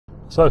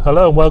So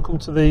hello and welcome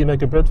to the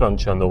Lamotte Beuvron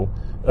channel.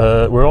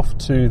 We're off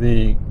to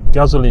the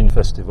Gazoline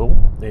Festival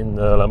in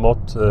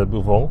Lamotte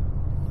Beuvron,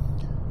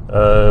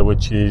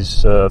 which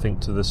is I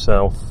think to the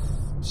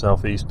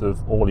southeast of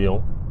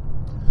Orléans.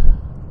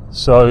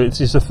 So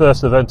this is the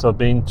first event I've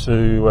been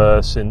to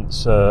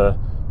since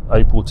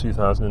April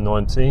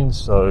 2019,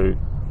 so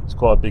it's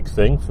quite a big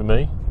thing for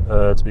me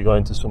to be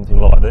going to something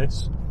like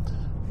this.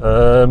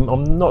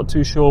 I'm not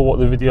too sure what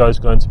the video is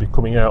going to be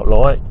coming out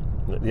like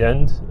at the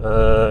end,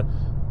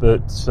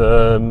 but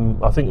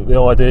I think the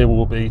idea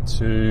will be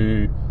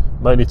to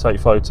mainly take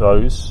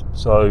photos,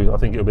 so I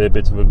think it'll be a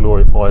bit of a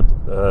glorified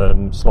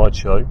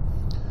slideshow,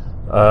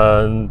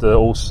 and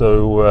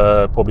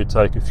also probably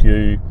take a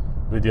few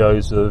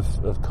videos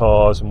of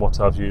cars and what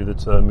have you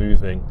that are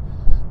moving.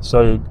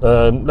 So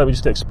let me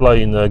just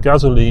explain.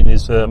 Gazoline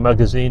is a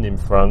magazine in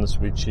France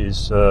which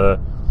is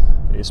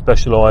it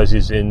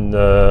specialises in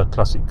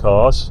classic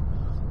cars,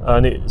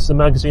 and it's a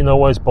magazine I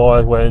always buy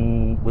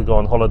when we go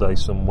on holiday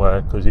somewhere,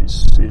 because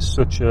it's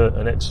such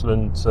an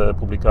excellent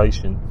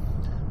publication.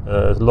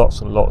 There's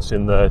lots and lots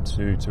in there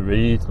to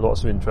read,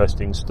 lots of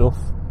interesting stuff.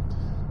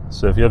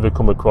 So if you ever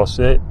come across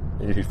it,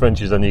 if your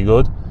French is any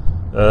good,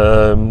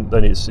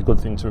 then it's a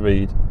good thing to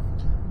read.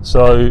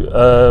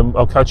 So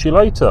I'll catch you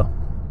later.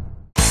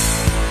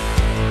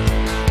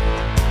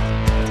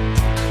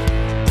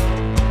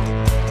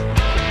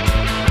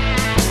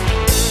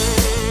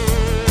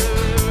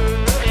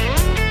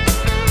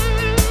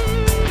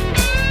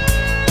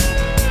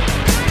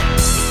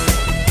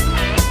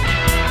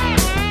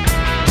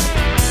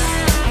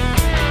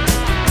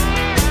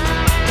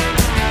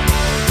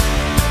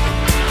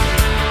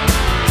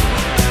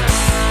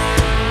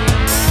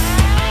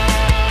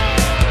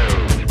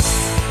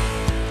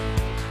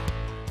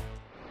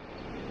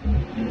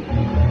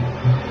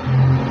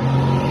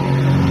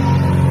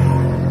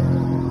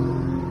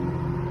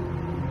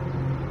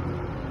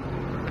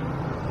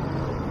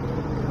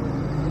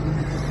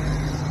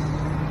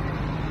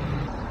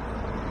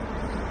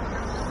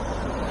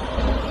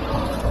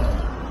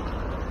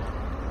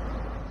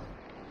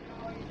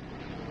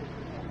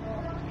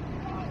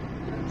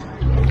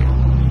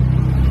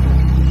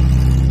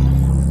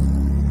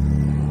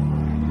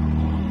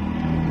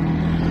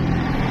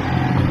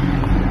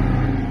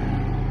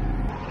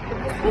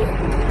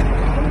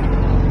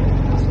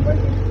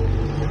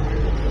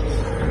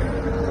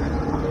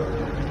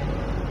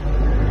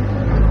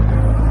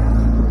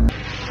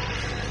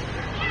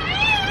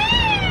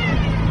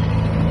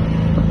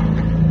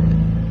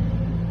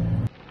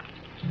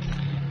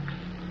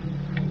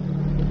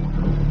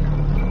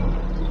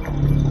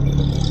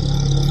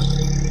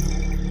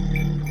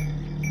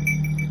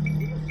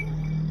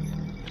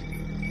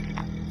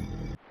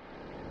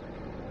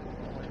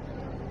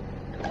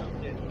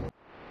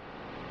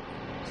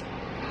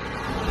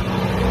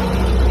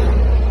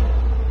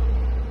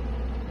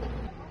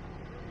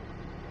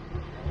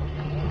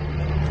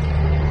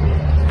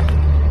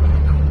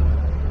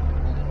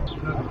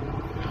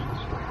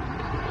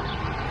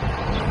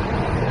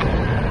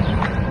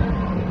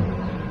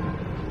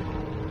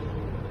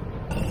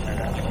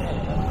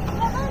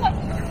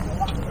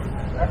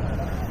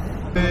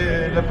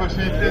 La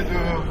possibilité de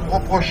vous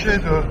rapprocher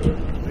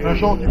de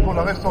gens qui font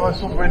la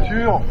restauration de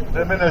voitures,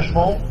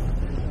 l'aménagement,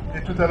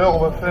 et tout à l'heure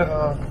on va faire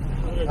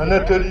un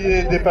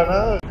atelier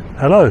dépannage.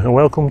 Hello and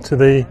welcome to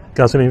the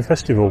Gazoline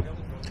Festival.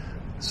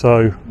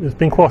 So it's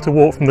been quite a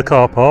walk from the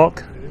car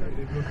park,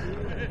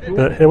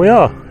 but here we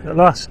are at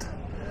last.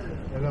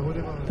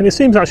 And it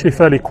seems actually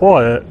fairly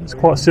quiet, it's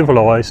quite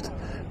civilised,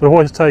 but I've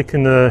always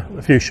taken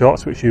a few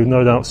shots which you've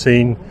no doubt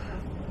seen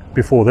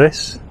before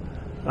this.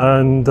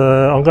 And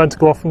I'm going to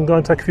go off and go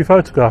and take a few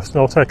photographs, and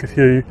I'll take a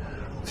few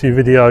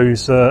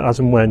videos as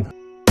and when.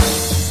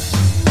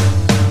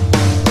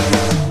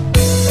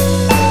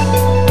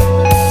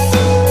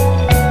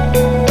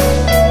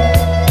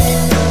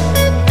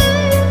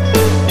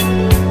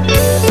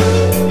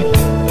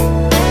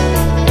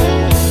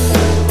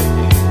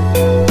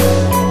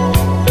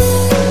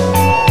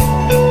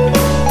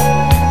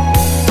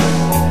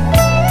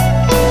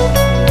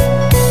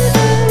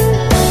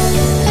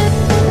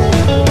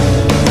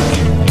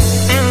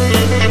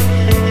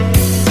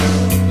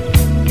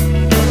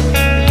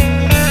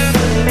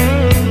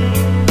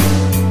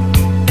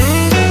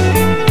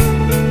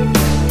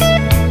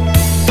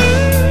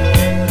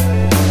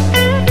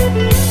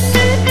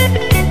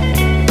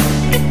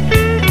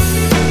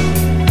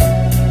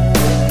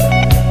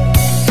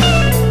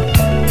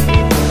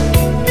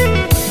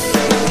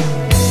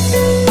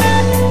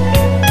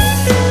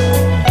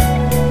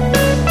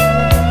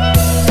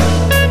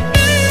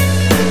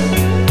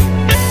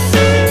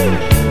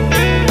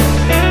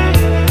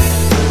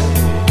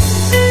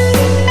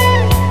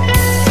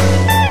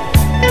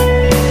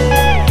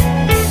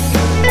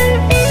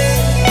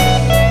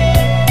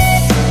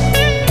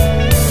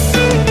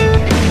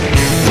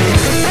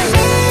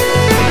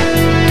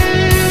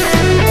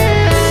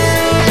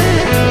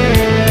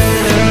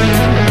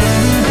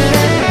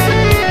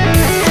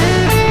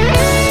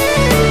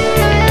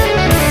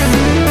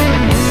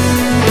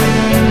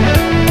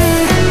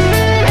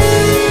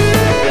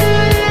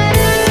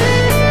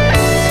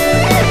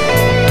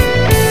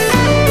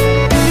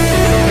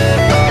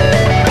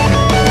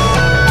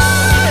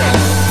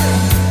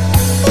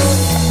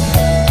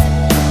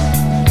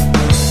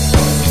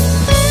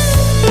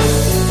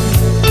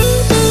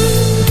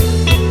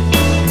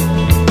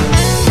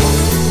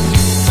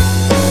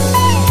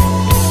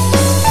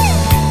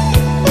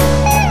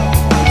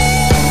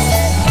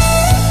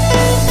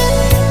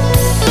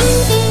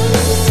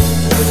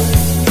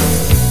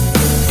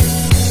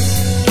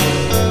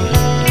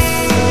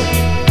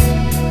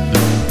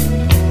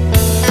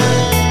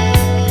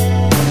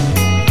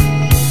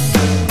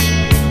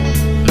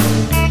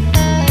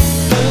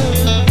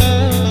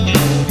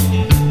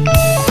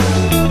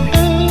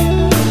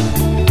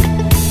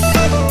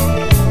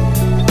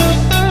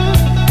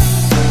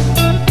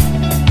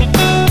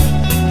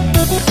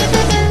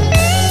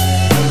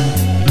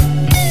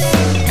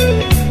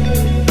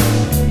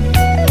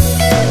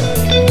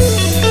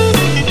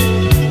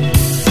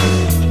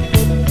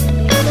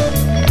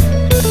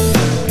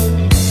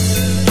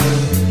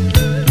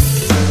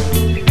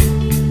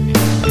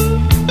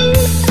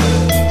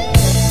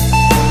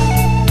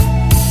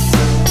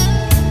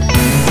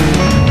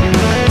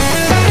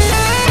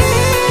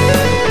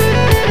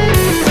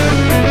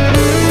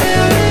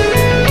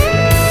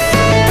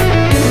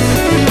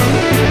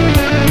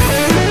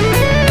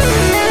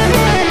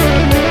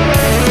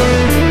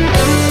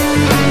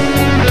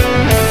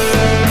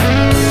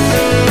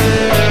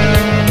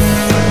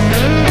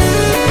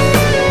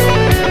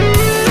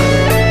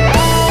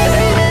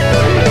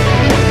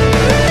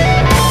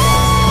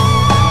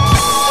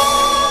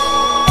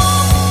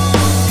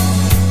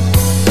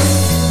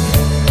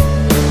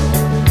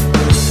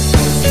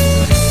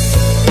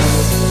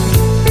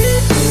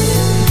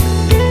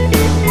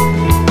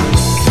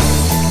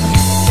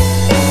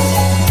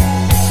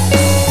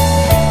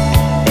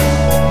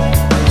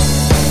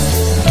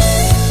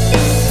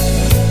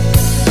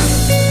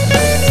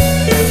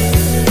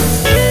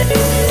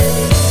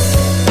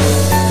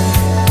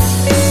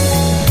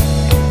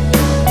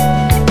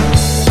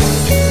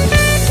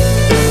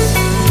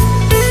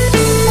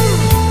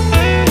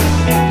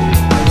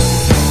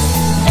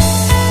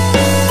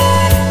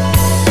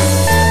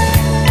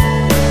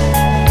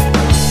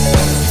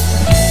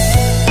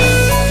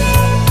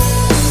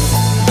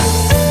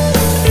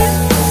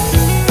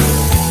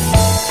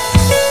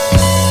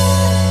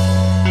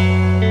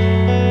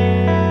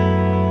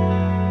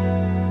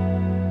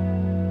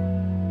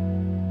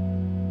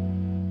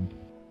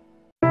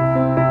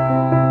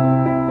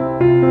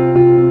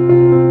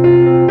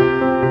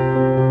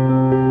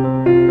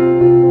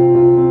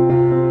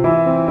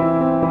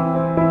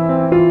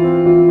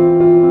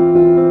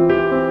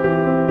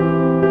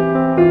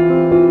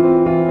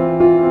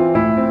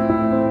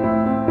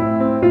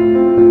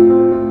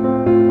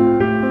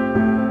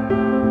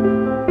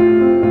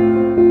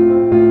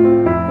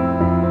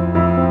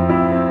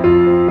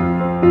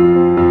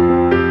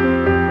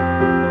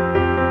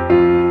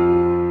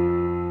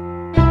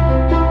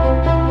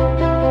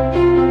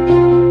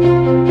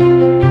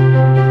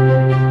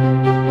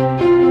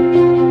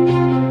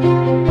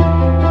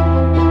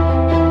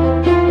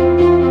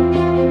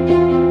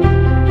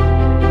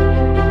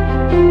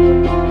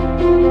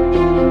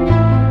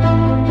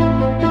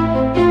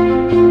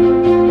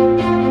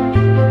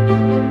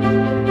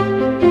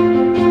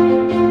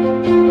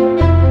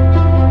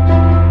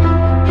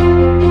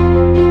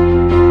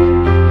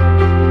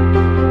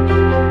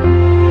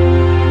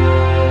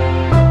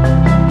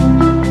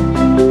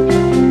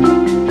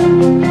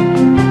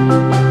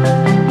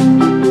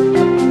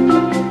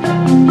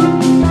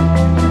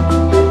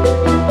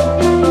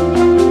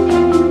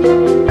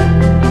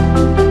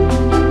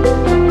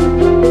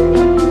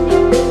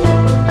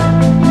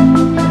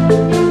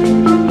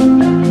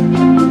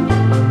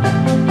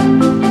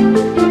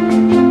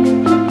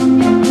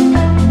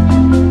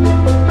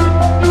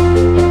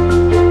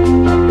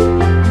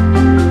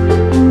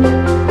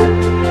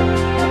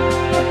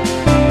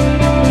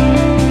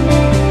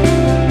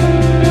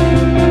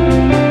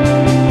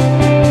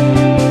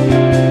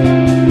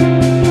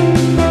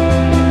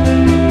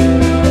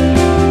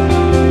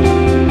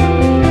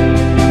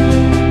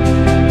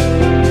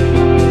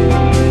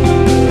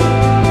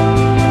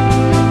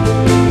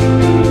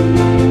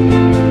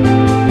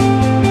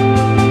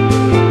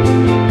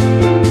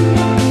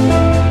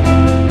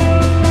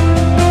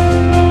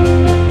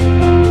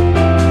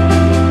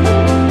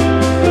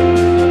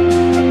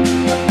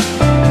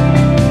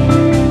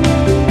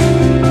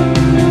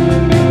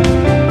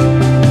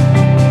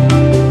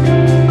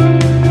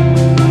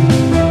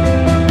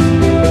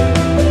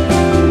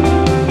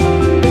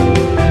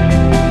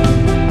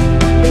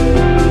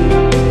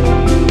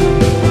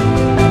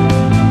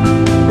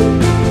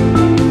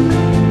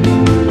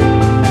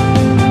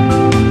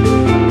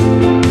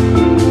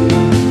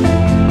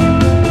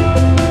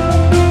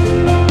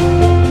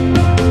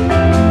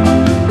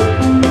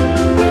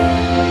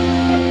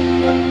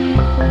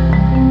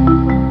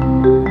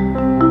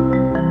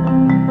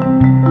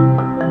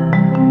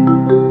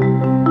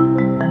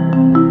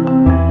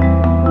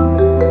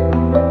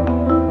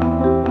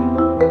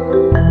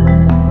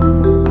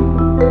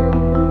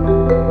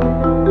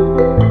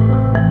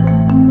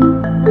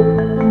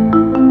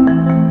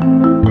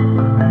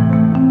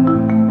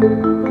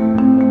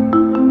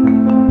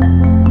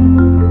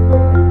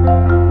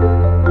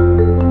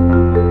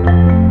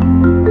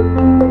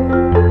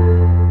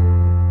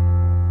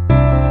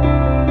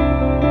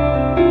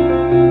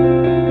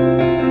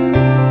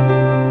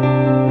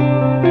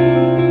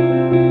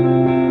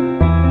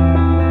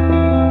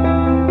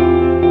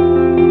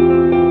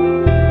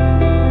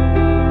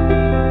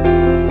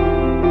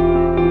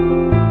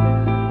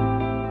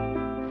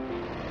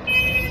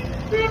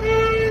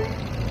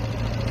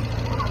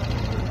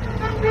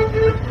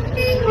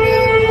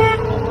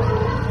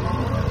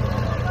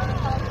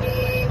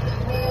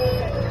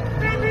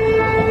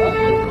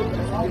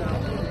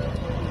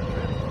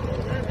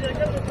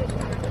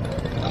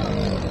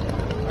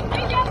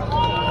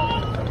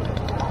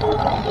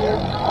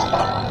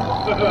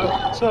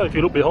 So if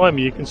you look behind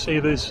me, you can see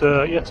there's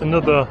yet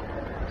another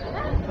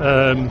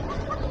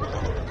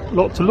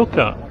lot to look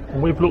at.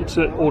 And we've looked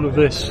at all of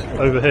this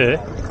over here,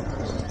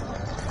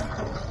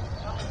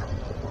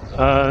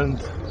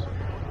 and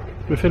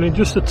we're feeling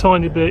just a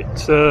tiny bit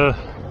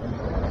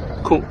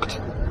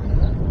cooked,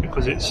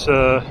 because it's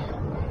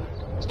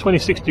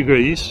 26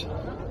 degrees,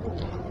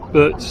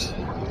 but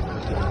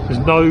there's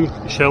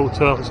no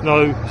shelter,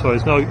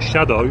 there's no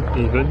shadow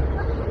even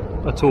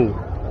at all.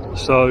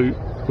 So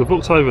we've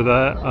looked over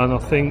there, and I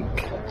think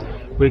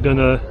we're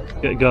gonna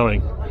get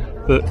going.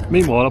 But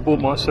meanwhile, I bought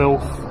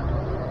myself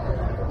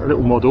a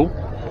little model,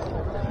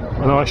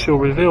 and I shall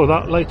reveal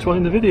that later on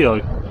in the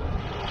video.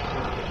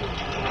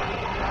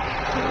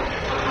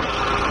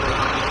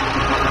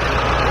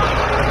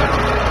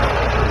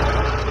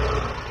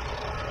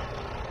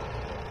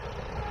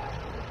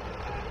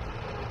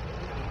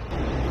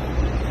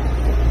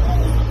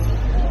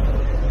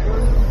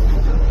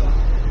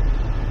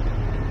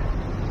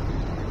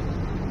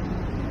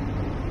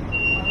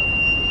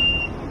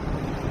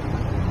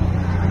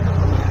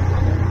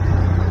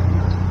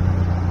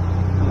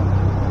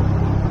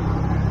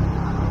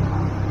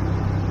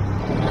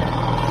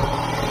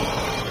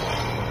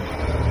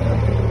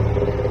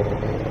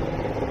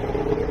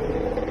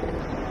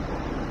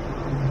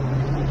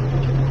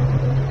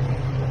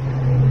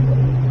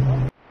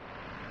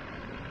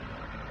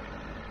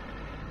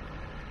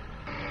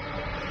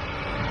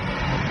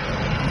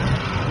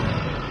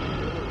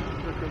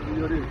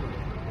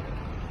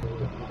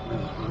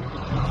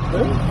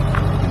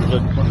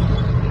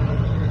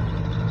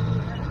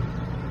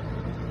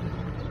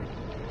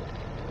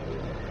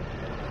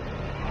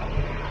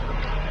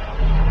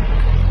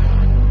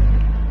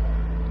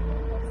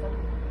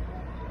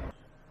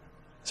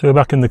 So we're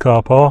back in the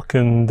car park,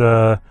 and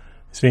it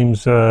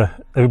seems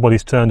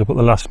everybody's turned up at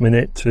the last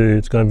minute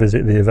to go and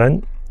visit the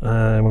event.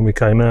 When we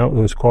came out,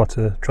 there was quite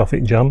a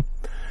traffic jam,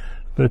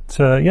 but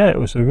yeah, it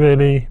was a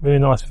really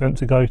nice event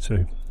to go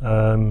to.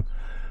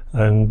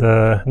 And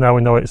now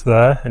we know it's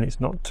there and it's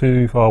not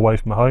too far away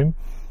from home,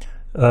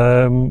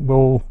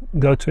 we'll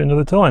go to it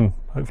another time,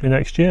 hopefully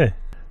next year.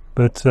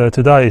 But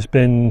today it's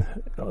been,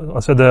 I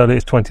said earlier,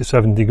 it's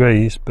 27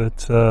 degrees,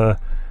 but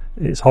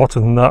it's hotter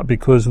than that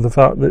because of the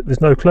fact that there's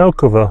no cloud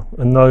cover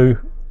and no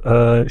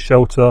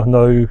shelter,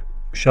 no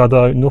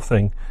shadow,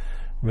 nothing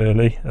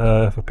really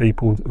for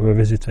people who are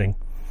visiting.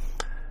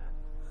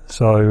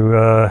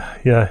 So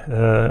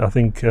yeah, I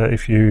think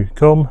if you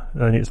come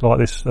and it's like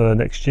this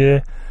next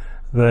year,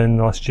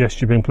 then I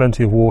suggest you bring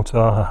plenty of water,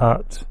 a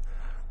hat,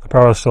 a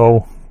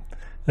parasol,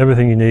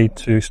 everything you need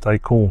to stay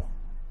cool.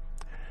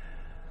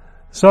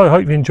 So I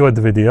hope you enjoyed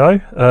the video.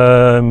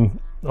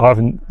 I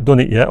haven't done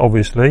it yet,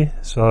 obviously,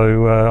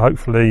 so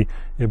hopefully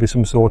it'll be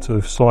some sort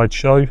of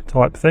slideshow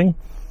type thing.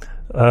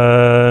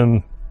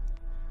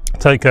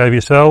 Take care of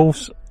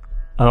yourselves,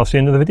 and I'll see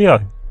you in the video.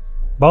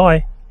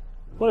 Bye.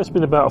 Well, it's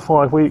been about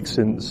 5 weeks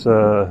since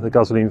the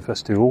Gazoline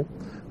Festival,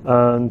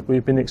 and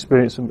we've been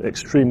experiencing some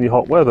extremely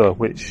hot weather,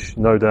 which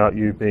no doubt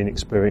you've been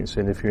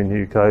experiencing if you're in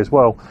the UK as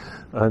well.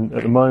 And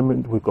at the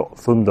moment we've got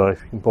thunder,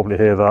 if you can probably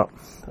hear that.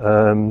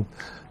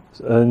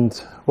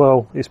 And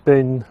well, it's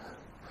been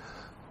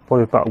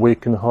probably about a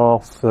week and a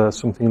half,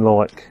 something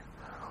like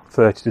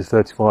 30 to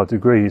 35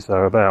 degrees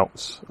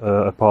thereabouts,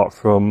 apart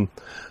from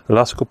the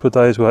last couple of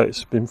days where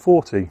it's been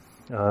 40.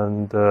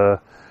 And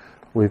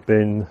we've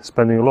been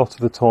spending a lot of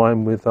the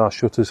time with our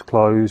shutters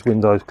closed,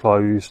 windows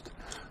closed,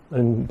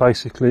 and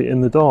basically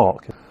in the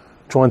dark,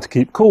 trying to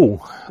keep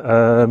cool.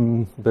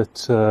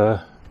 But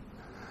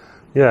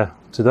yeah,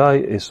 today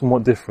is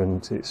somewhat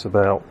different. It's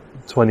about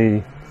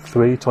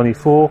 23,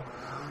 24.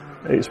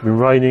 It's been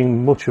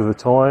raining much of the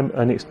time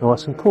and it's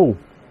nice and cool.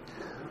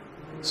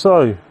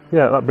 So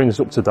yeah, that brings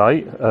us up to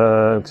date.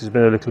 There's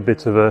been a little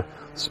bit of a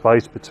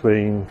space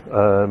between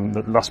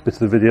the last bit of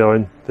the video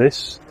and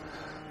this,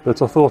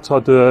 but I thought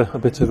I'd do a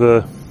bit of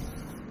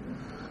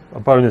a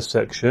bonus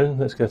section.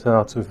 Let's get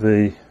out of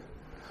the...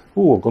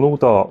 Oh, I've gone all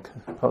dark.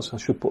 Perhaps I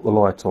should put the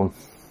light on.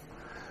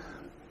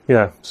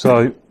 Yeah,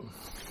 so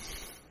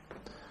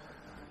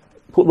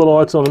put the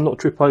light on and not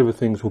trip over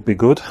things would be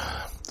good.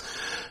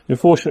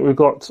 Unfortunately, we've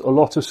got a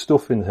lot of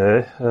stuff in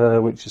here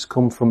which has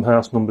come from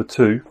house number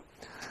 2,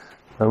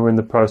 and we're in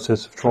the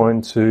process of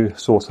trying to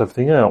sort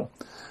everything out.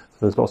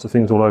 So there's lots of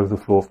things all over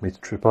the floor for me to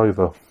trip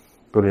over.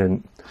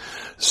 Brilliant.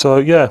 So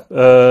yeah,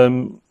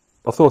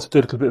 I thought I'd do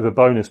a little bit of a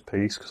bonus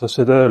piece, because I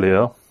said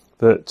earlier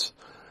that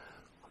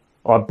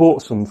I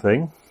bought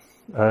something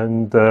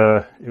and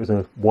it was in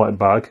a white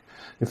bag.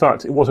 In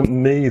fact, it wasn't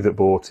me that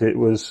bought it, it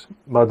was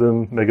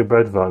Madame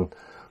Beuvron.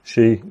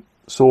 She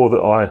saw that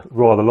I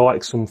rather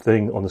liked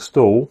something on a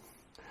stall,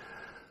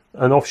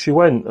 and off she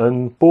went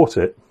and bought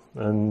it.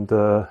 And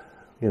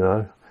you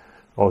know,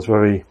 I was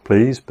very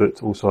pleased,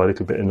 but also a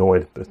little bit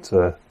annoyed, but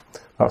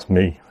that's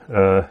me.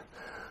 So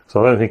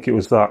I don't think it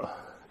was that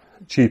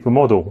cheap a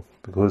model,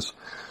 because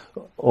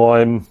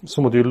I'm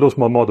somebody who loves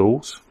my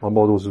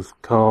models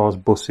of cars,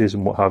 buses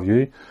and what have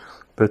you,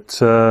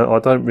 but I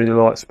don't really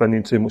like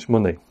spending too much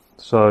money.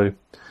 So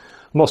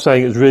I'm not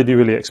saying it's really,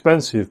 really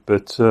expensive,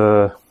 but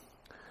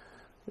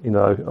you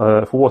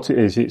know, for what it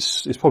is,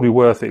 it's probably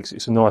worth it 'cause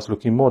it's a nice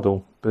looking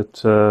model. But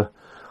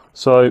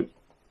so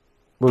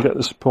we'll get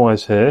the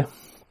surprise here.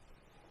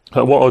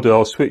 What I'll do,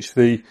 I'll switch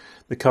the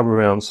camera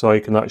around so you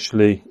can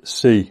actually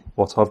see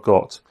what I've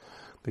got,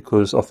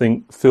 because I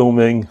think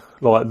filming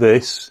like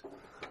this,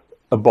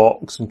 a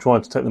box, and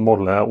trying to take the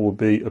model out will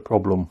be a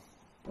problem.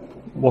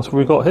 What have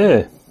we got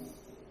here?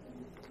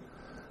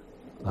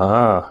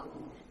 Ah,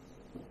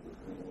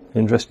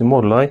 interesting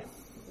model, eh?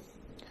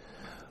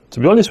 To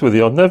be honest with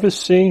you, I've never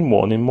seen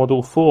one in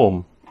model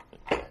form.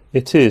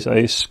 It is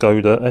a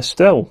Skoda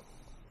Estelle,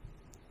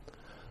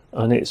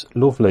 and it's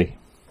lovely.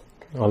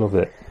 I love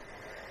it.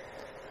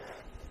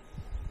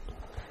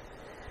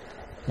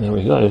 There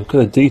we go. Look at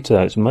the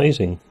detail, it's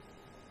amazing.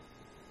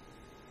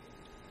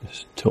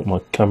 Just tilt my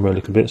camera a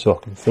little bit so I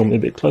can film it a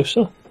bit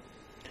closer.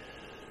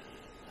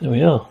 There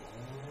we are.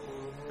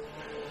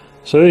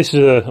 So this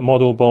is a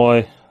model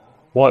by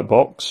White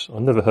Box.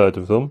 I've never heard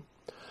of them.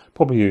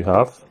 Probably you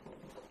have.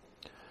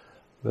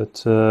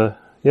 But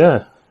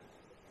yeah,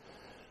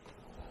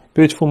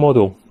 beautiful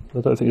model.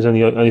 I don't think there's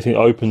anything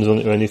opens on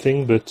it or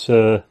anything, but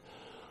the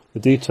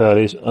detail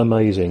is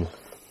amazing.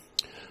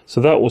 So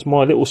that was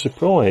my little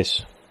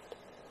surprise.